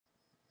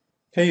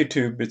Hey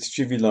YouTube, it's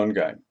GV Loan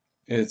Guy.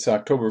 It's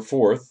October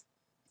 4th,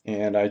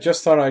 and I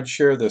just thought I'd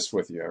share this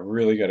with you. I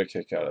really got a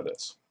kick out of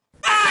this.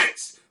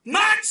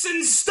 Max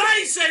and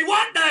Stacy,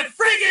 what the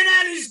friggin'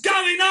 hell is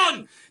going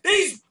on?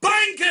 These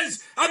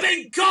bankers have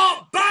been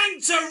caught bang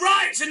to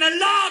rights in the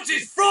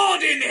largest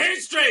fraud in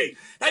history.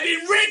 They've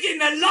been rigging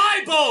the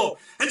LIBOR,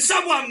 and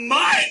someone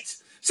might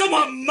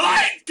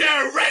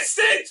get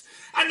arrested,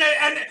 and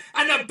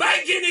the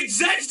banking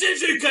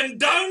executives who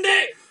condoned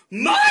it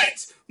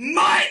might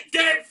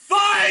get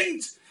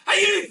fined. Are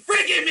you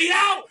frigging me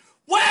out?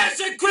 Where's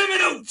the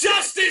criminal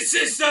justice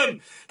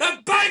system? The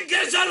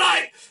bankers are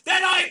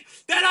they're like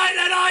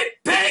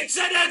pigs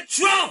at a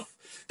trough.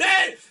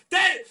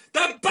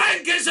 The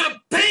bankers are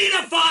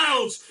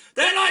pedophiles.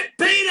 They're like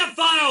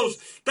pedophiles.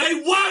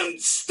 They won't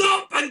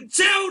stop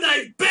until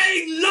they've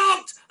been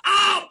locked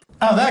up.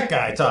 Oh, that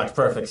guy talks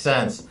perfect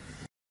sense.